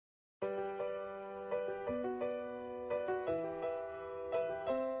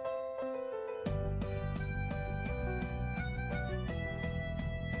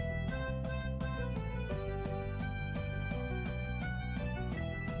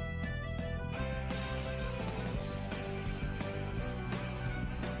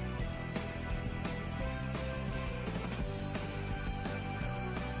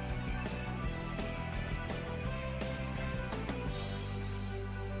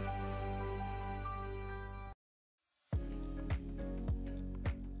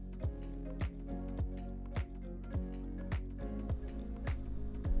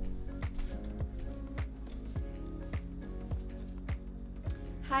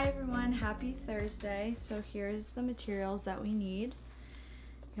Hi everyone, happy Thursday. So here's the materials that we need.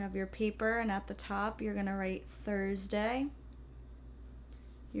 You have your paper, and at the top you're gonna write Thursday,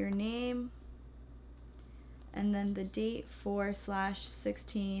 your name, and then the date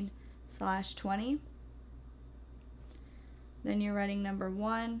 4/16/20. Then you're writing number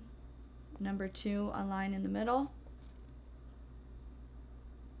 1, number 2, a line in the middle.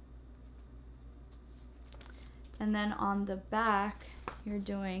 And then on the back, you're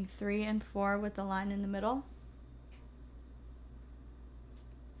doing 3 and 4 with the line in the middle.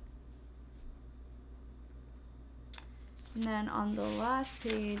 And then on the last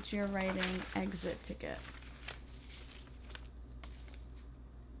page, you're writing exit ticket.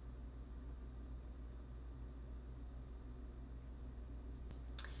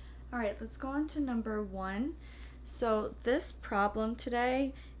 All right, let's go on to number 1. So this problem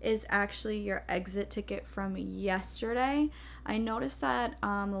today is actually your exit ticket from yesterday. I noticed that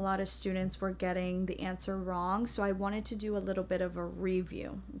a lot of students were getting the answer wrong, so I wanted to do a little bit of a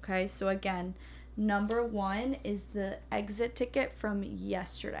review. Okay, so again, number 1 is the exit ticket from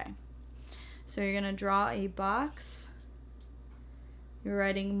yesterday. So you're gonna draw a box. You're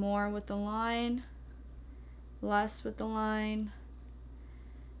writing more with the line, less with the line,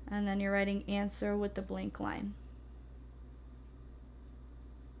 and then you're writing answer with the blank line.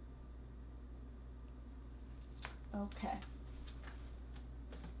 Okay.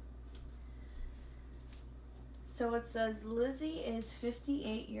 So it says Lizzie is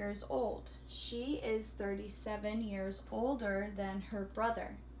 58 years old. She is 37 years older than her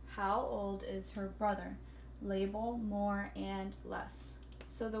brother. How old is her brother? Label more and less.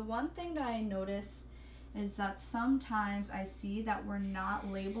 So the one thing that I notice is that sometimes I see that we're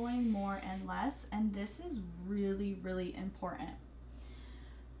not labeling more and less, and this is really, really important.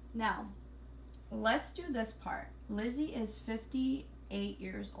 Now, let's do this part. Lizzie is 58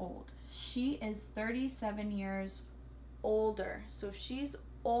 years old. She is 37 years older. So if she's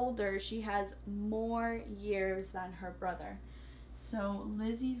older, she has more years than her brother. So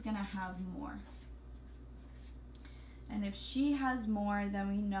Lizzie's gonna have more. And if she has more, then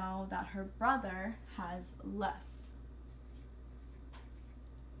we know that her brother has less.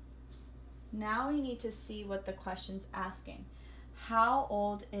 Now we need to see what the question's asking. How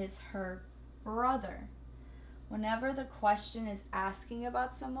old is her brother? Whenever the question is asking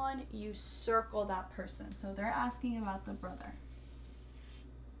about someone, you circle that person. So they're asking about the brother.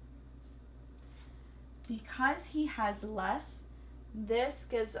 Because he has less, this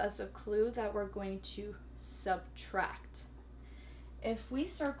gives us a clue that we're going to subtract. If we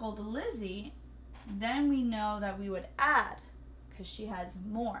circled Lizzie, then we know that we would add because she has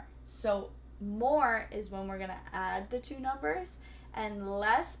more. So more is when we're going to add the two numbers, and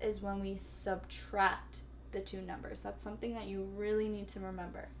less is when we subtract the two numbers. That's something that you really need to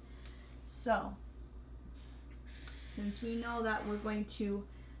remember. So since we know that we're going to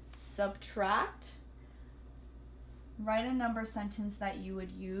subtract, write a number sentence that you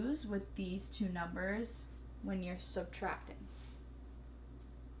would use with these two numbers when you're subtracting.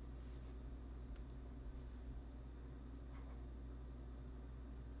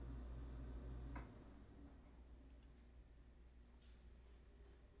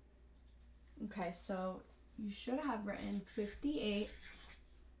 Okay, so you should have written 58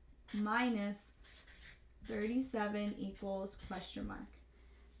 minus 37 equals question mark.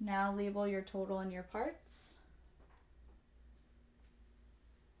 Now label your total and your parts.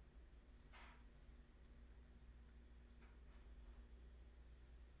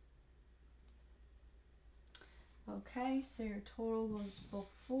 Okay, so your total goes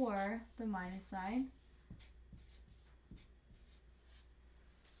before the minus sign.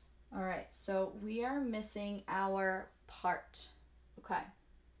 All right, so we are missing our part. Okay.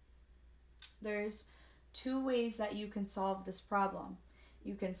 There's two ways that you can solve this problem.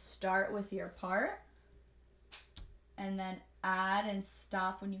 You can start with your part and then add and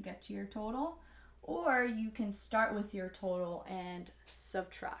stop when you get to your total, or you can start with your total and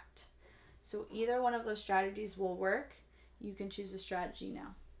subtract. So either one of those strategies will work. You can choose a strategy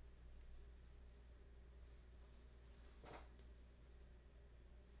now.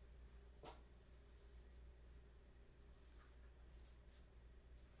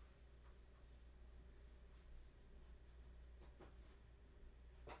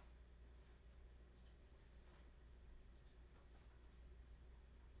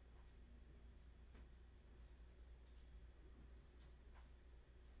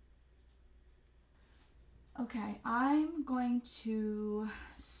 Okay, I'm going to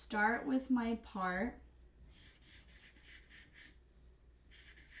start with my part.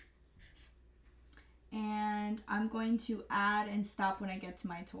 and I'm going to add and stop when I get to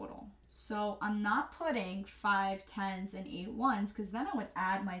my total. So I'm not putting 5 10s and 8 1s because then I would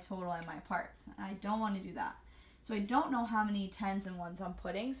add my total and my parts. And I don't want to do that. So I don't know how many 10s and 1s I'm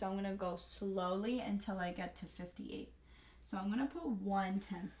putting, so I'm going to go slowly until I get to 58. So I'm going to put 1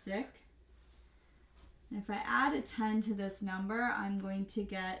 10 stick. And if I add a 10 to this number, I'm going to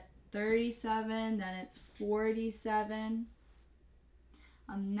get 37, then it's 47.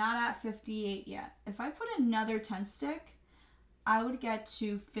 I'm not at 58 yet. If I put another 10 stick, I would get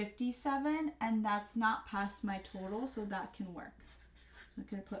to 57, and that's not past my total, so that can work. So I'm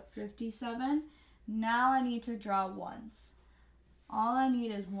going to put 57. Now I need to draw ones. All I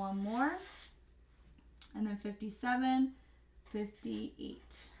need is one more, and then 57,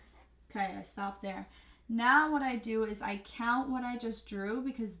 58. Okay, I stop there. Now what I do is I count what I just drew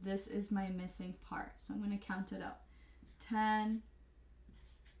because this is my missing part. So I'm going to count it up. 10,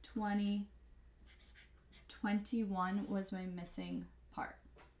 20, 21 was my missing part.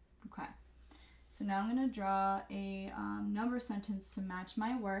 Okay. So now I'm going to draw a number sentence to match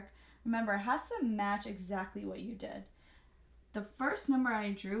my work. Remember, it has to match exactly what you did. The first number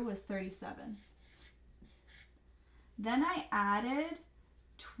I drew was 37. Then I added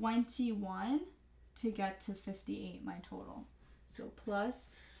 21 to get to 58, my total. So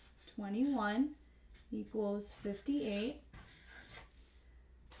plus 21 equals 58.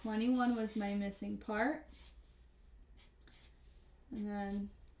 21 was my missing part. And then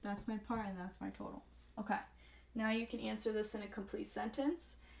that's my part and that's my total. Okay, now you can answer this in a complete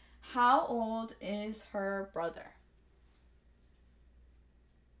sentence. How old is her brother?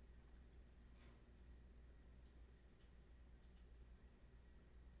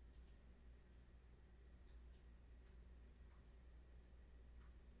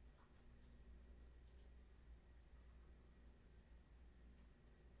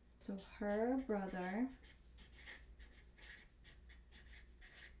 So her brother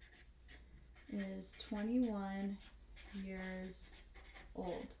is 21 years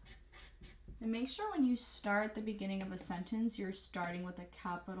old. And make sure when you start the beginning of a sentence, you're starting with a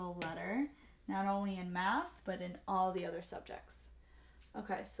capital letter, not only in math, but in all the other subjects.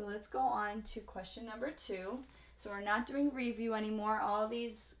 Okay, so let's go on to question number 2. So we're not doing review anymore. All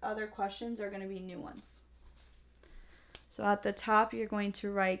these other questions are going to be new ones. So at the top, you're going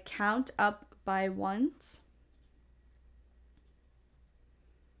to write count up by ones.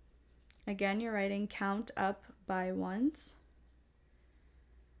 Again, you're writing count up by ones.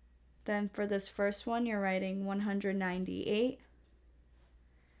 Then for this first one, you're writing 198,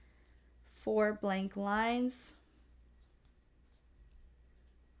 4 blank lines,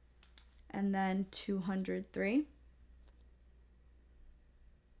 and then 203.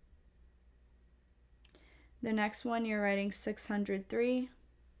 The next one, you're writing 603,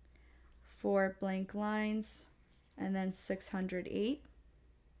 4 blank lines, and then 608.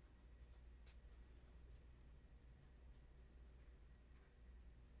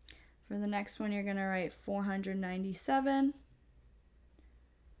 For the next one, you're going to write 497,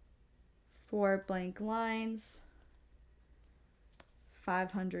 4 blank lines,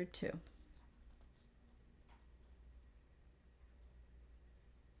 502.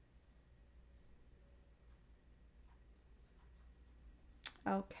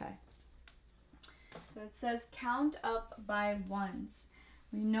 Okay. So it says count up by ones.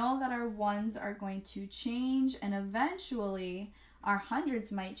 We know that our ones are going to change, and eventually our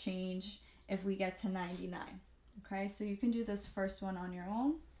hundreds might change if we get to 99. Okay, so you can do this first one on your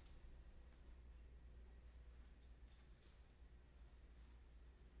own.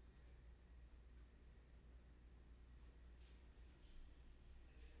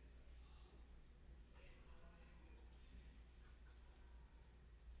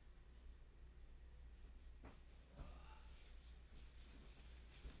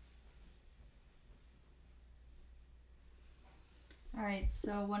 All right,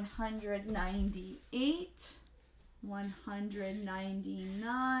 so 198,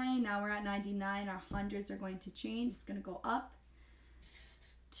 199. Now we're at 99. Our hundreds are going to change. It's going to go up.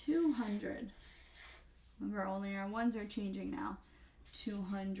 200. Remember, only our ones are changing now.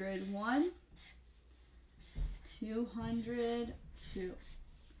 201, 202,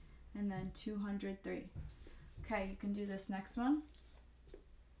 and then 203. Okay, you can do this next one.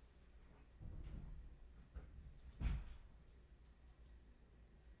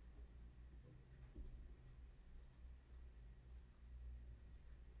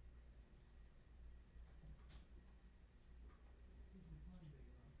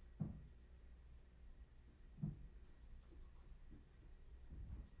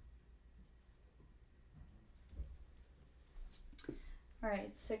 All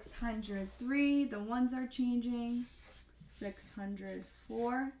right, 603, the ones are changing.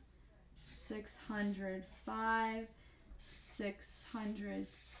 604, 605,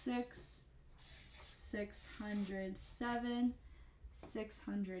 606, 607,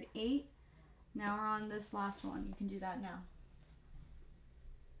 608. Now we're on this last one. You can do that now.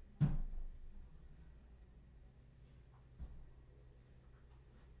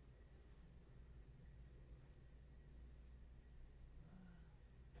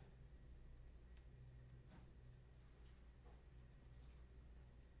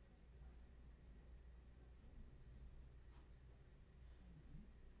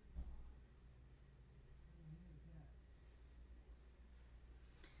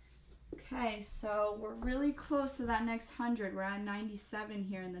 Okay, so we're really close to that next 100. We're at 97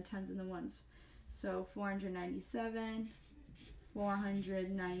 here in the tens and the ones. So 497,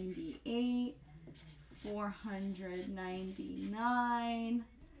 498, 499,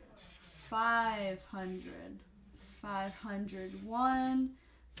 500, 501,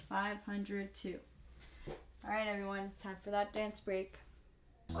 502. All right, everyone, it's time for that dance break.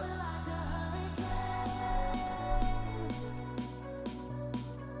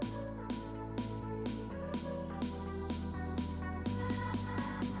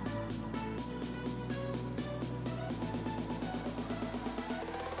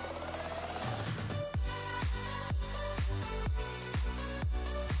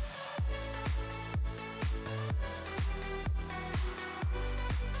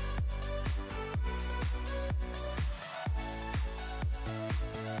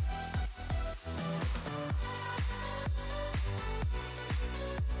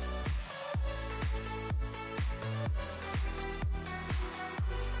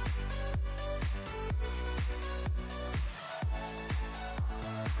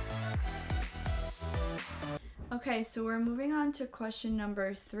 Okay, so we're moving on to question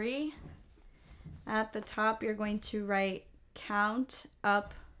number 3. At the top, you're going to write count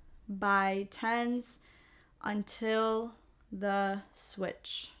up by tens until the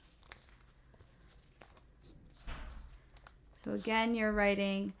switch. So again, you're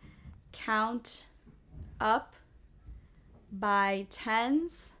writing count up by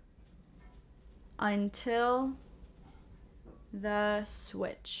tens until the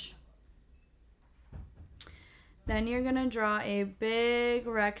switch. Then you're going to draw a big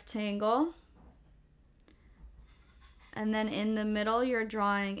rectangle. And then in the middle, you're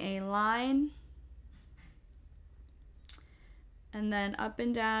drawing a line. And then up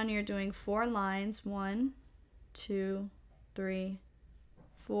and down, you're doing 4 lines. 1, 2, 3,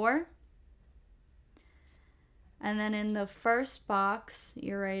 4. And then in the first box,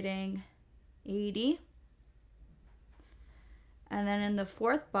 you're writing 80. And then in the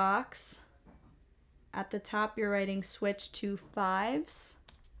fourth box, at the top, you're writing switch to 5s.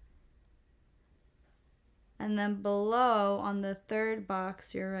 And then below, on the third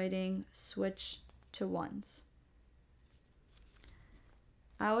box, you're writing switch to 1s.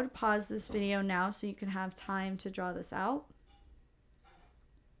 I would pause this video now so you can have time to draw this out.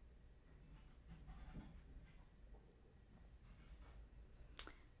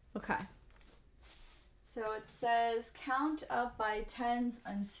 Okay. So it says count up by tens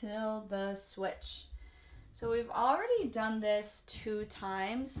until the switch. So we've already done this 2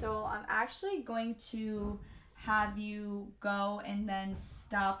 times, so I'm actually going to have you go and then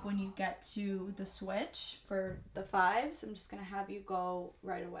stop when you get to the switch for the 5s. I'm just going to have you go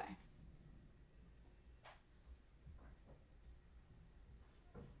right away.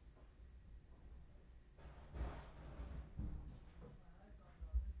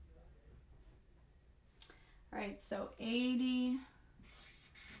 All right, so 80,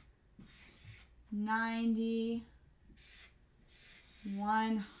 90,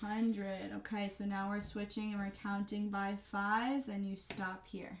 100. Okay, so now we're switching and we're counting by 5s, and you stop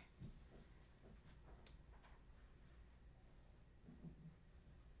here.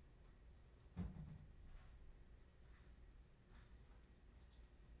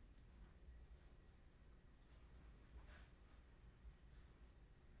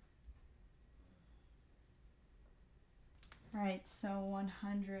 All right, so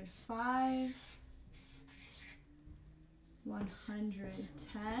 105,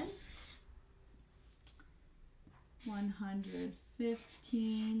 110,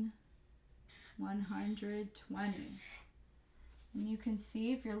 115, 120. And you can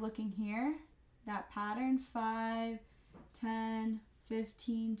see, if you're looking here, that pattern, 5, 10,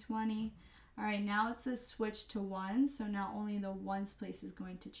 15, 20. All right, now it says switch to 1s, so now only the 1s place is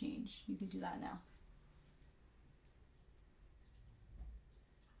going to change. You can do that now.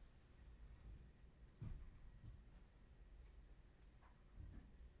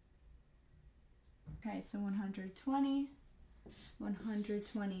 Okay, so 120,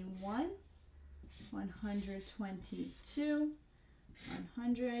 121, 122,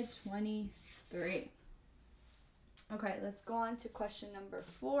 123. Okay, let's go on to question number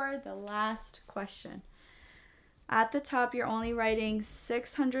 4, the last question. At the top, you're only writing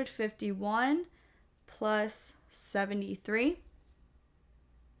 651 plus 73.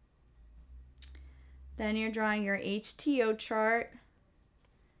 Then you're drawing your HTO chart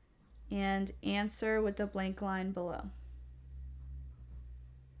and answer with the blank line below.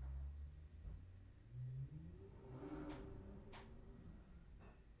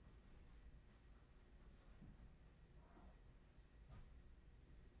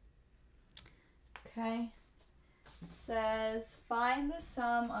 Okay, it says find the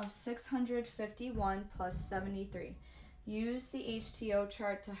sum of 651 plus 73. Use the HTO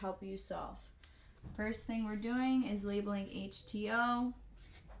chart to help you solve. First thing we're doing is labeling HTO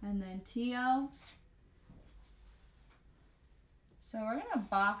and then TO. So we're going to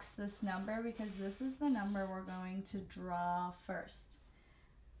box this number because this is the number we're going to draw first.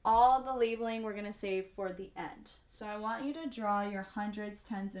 All the labeling we're going to save for the end. So I want you to draw your hundreds,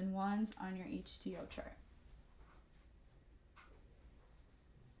 tens, and ones on your HTO chart.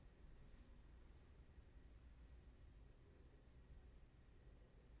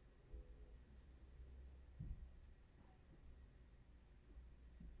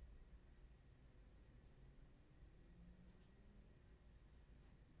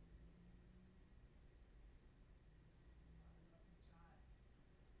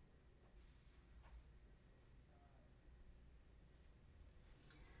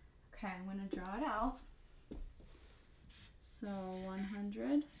 Okay, I'm going to draw it out. So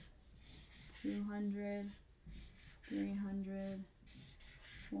 100, 200, 300,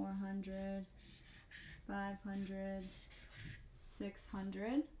 400, 500,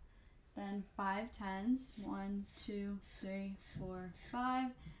 600, then 5 tens, 1, 2, 3, 4,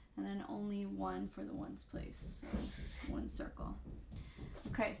 5, and then only 1 for the ones place, so 1 circle.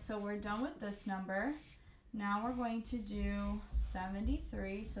 Okay, so we're done with this number. Now we're going to do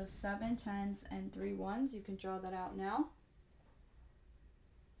 73, so 7 tens and 3 ones. You can draw that out now.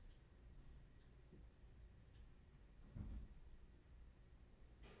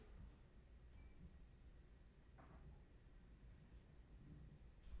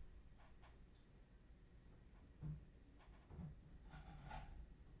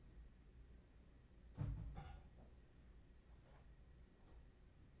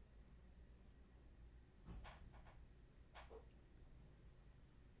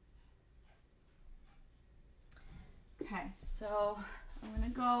 Okay, so I'm going to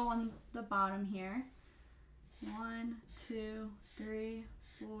go on the bottom here. 1, 2, 3,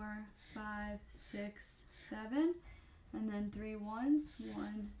 4, 5, 6, 7, and then 3 ones.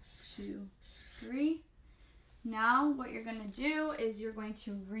 1, 2, 3. Now what you're going to do is you're going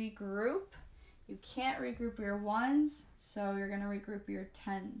to regroup. You can't regroup your ones, so you're going to regroup your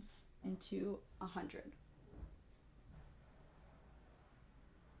tens into 100.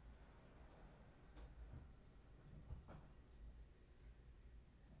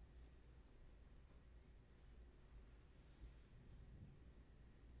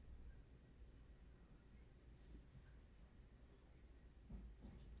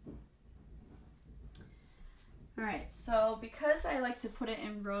 Alright, so because I like to put it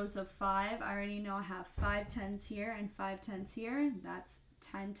in rows of 5, I already know I have 5 tens here and 5 tens here. That's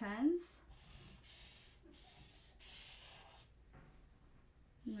 10 tens.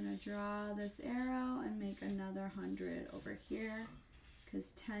 I'm going to draw this arrow and make another 100 over here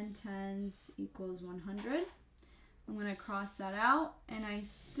because 10 tens equals 100. I'm going to cross that out and I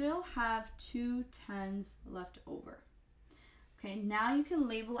still have 2 tens left over. Okay, now you can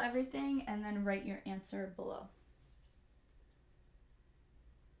label everything and then write your answer below.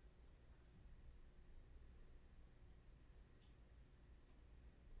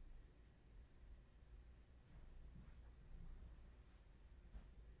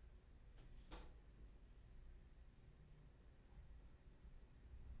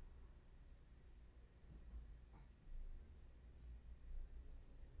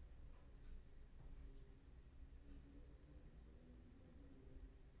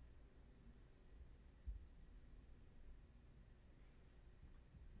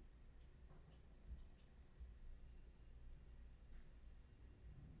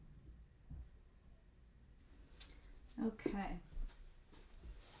 Okay.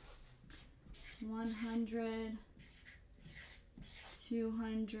 100,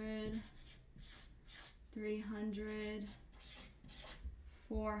 200, 300,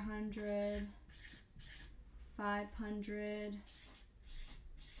 400, 500,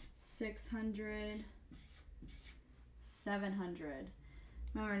 600, 700.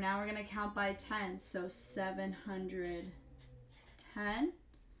 Remember, now we're going to count by 10. So 710,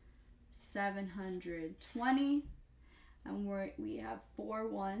 720, and we have 4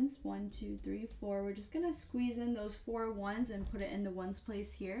 ones. 1, 2, 3, 4. We're just going to squeeze in those 4 ones and put it in the ones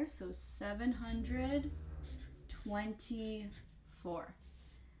place here. So 724.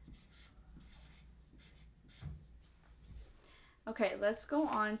 Okay, let's go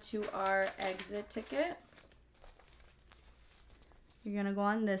on to our exit ticket. You're going to go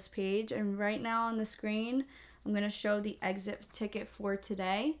on this page, and right now on the screen, I'm going to show the exit ticket for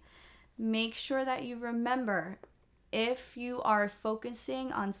today. Make sure that you remember, if you are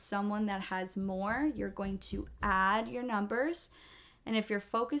focusing on someone that has more, you're going to add your numbers. And if you're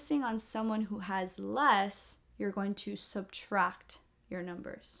focusing on someone who has less, you're going to subtract your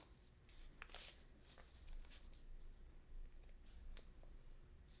numbers.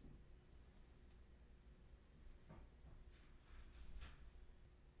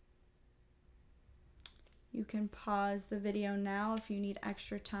 You can pause the video now if you need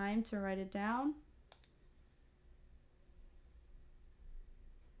extra time to write it down.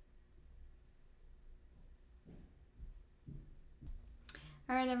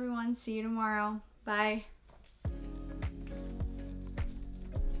 All right, everyone. See you tomorrow. Bye.